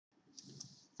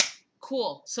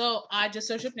Cool. So I just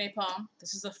searched up napalm.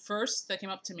 This is the first that came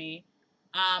up to me.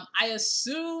 I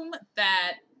assume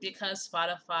that because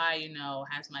Spotify,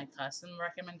 has my custom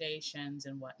recommendations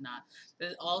and whatnot,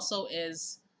 that it also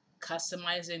is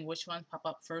customizing which ones pop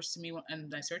up first to me in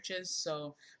my searches.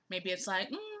 So maybe it's like,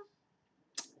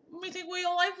 let me think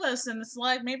you'll like this, and it's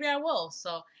like maybe I will.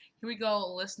 So here we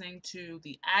go, listening to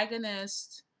the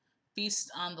Agonist,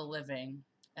 Feast on the Living,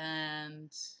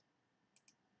 and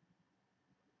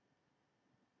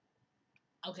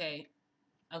okay,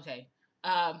 okay,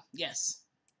 yes.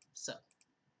 So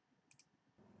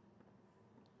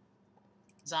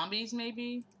zombies,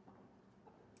 maybe.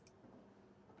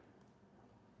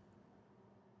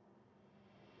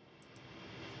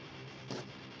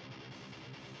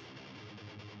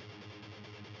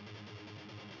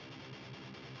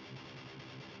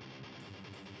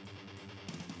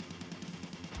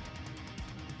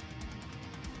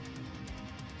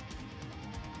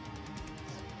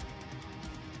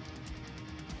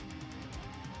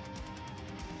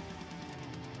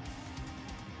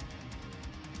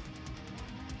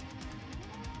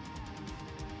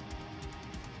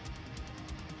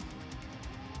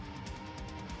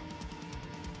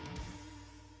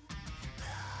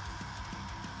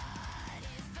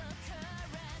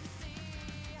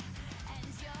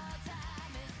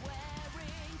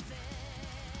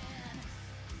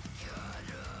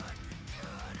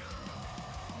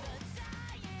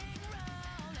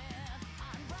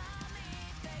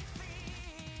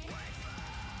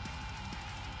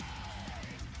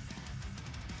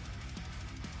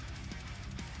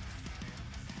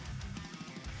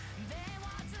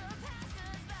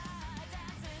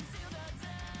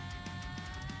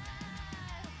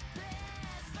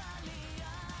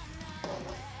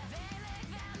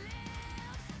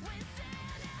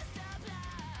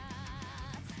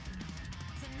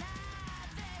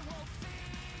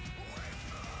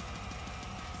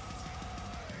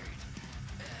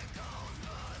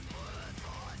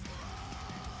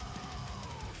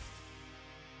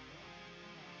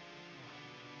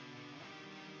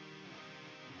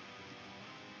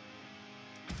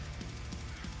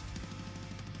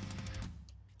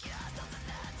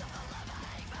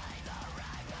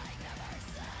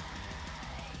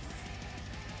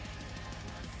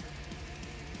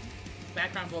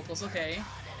 Background vocals, okay.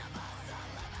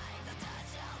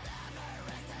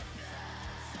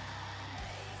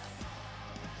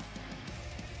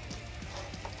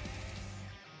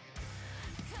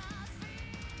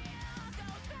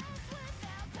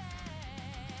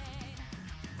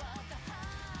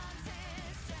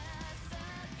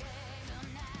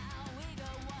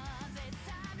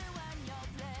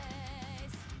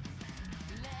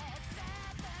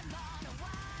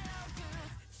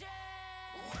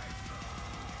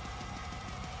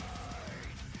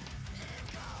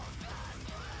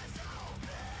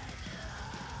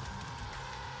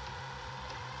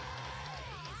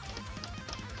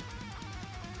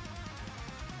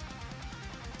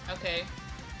 Okay.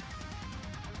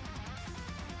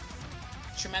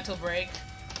 Instrumental break.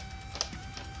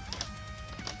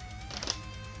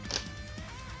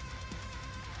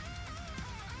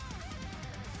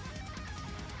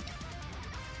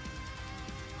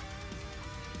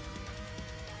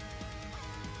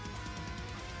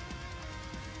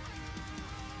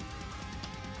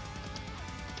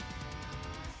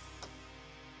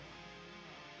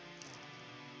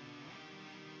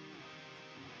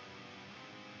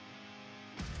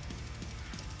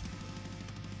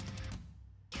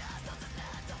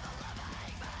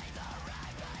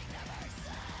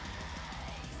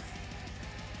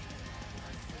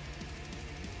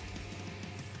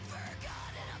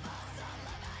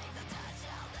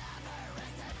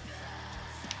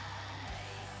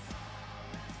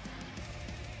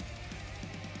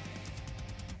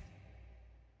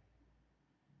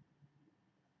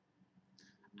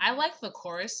 I like the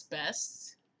chorus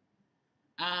best.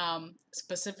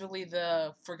 Specifically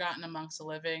the Forgotten Amongst the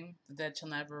Living, the dead shall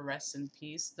never rest in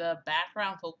peace. The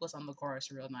background vocals on the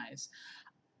chorus are real nice.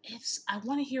 I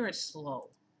want to hear it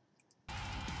slow.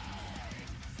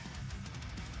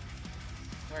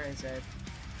 Where is it?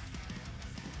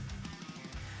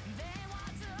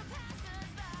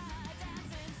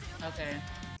 Okay.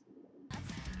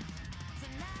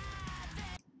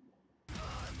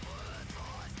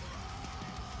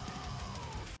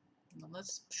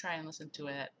 Let's try and listen to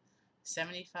it at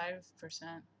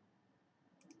 75%.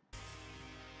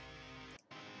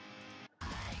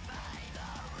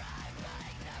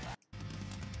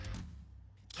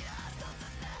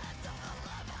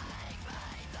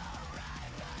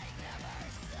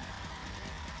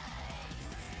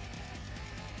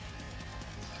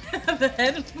 The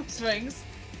head swings.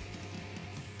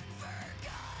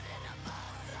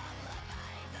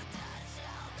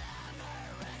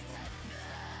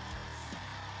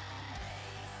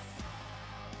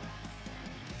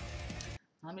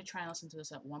 Let me try and listen to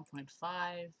this at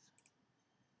 1.5.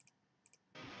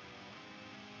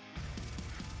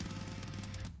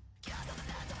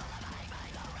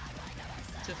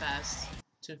 Too fast.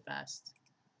 Too fast.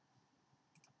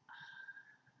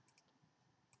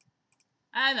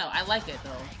 I know, I like it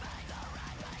though.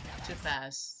 Too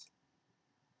fast.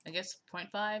 I guess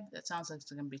 0.5? That sounds like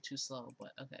it's gonna be too slow,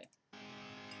 but okay.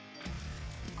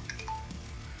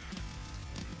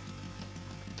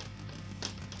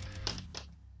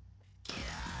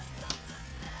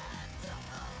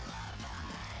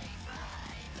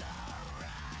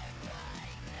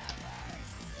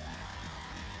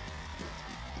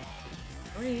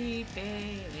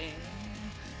 Repeating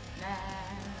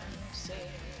dances.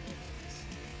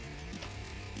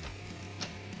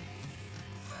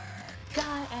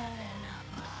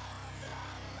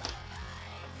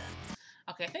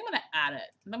 Okay, I think I'm gonna add it.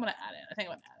 I think I'm gonna add it. I think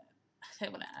I'm gonna add it. I think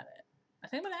I'm gonna add it. I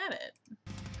think I'm gonna add it.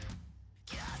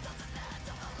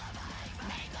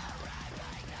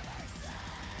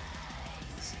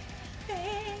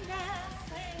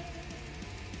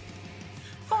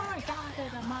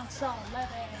 Forgotten amongst all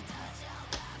living.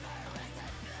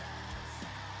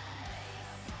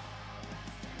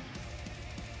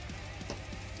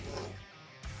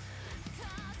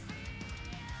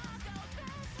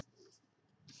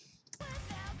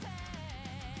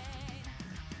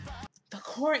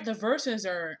 The verses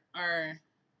are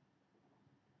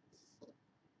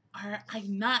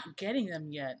I'm not getting them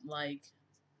yet. Like,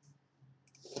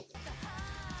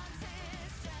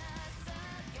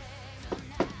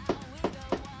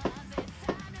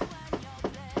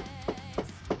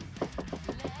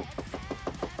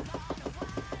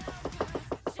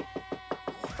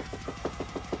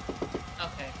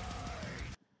 okay.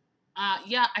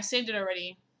 Yeah, I saved it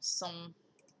already.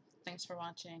 Thanks for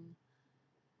watching.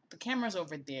 The camera's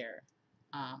over there.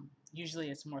 Usually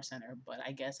it's more center, but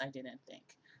I guess I didn't think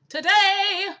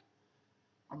today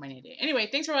or my day. Anyway,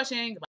 thanks for watching. Goodbye.